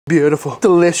Beautiful,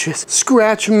 delicious,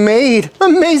 scratch-made,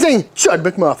 amazing Chud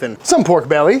McMuffin. Some pork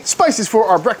belly. Spices for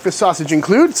our breakfast sausage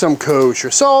include some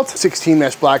kosher salt, 16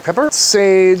 mesh black pepper,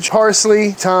 sage,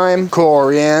 parsley, thyme,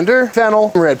 coriander,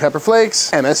 fennel, red pepper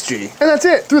flakes, MSG. And that's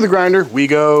it. Through the grinder we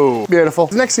go. Beautiful.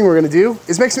 The next thing we're gonna do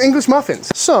is make some English muffins.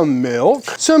 Some milk,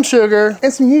 some sugar,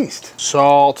 and some yeast.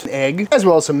 Salt, egg, as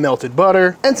well as some melted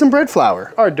butter, and some bread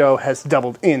flour. Our dough has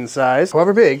doubled in size,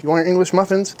 however big you want your English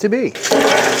muffins to be.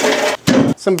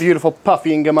 Some beautiful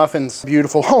puffy Inga muffins,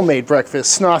 beautiful homemade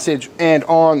breakfast sausage, and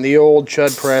on the old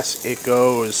Chud press it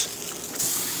goes.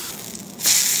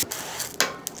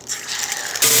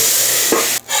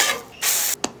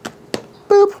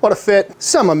 Boop, what a fit.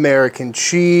 Some American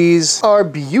cheese, our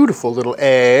beautiful little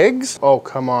eggs. Oh,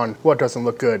 come on, what doesn't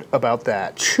look good about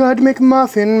that? Chud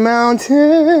McMuffin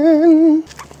Mountain.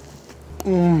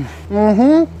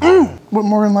 What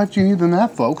more in life do you need than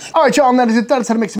that, folks? All right, y'all, and that is it. That is how to make some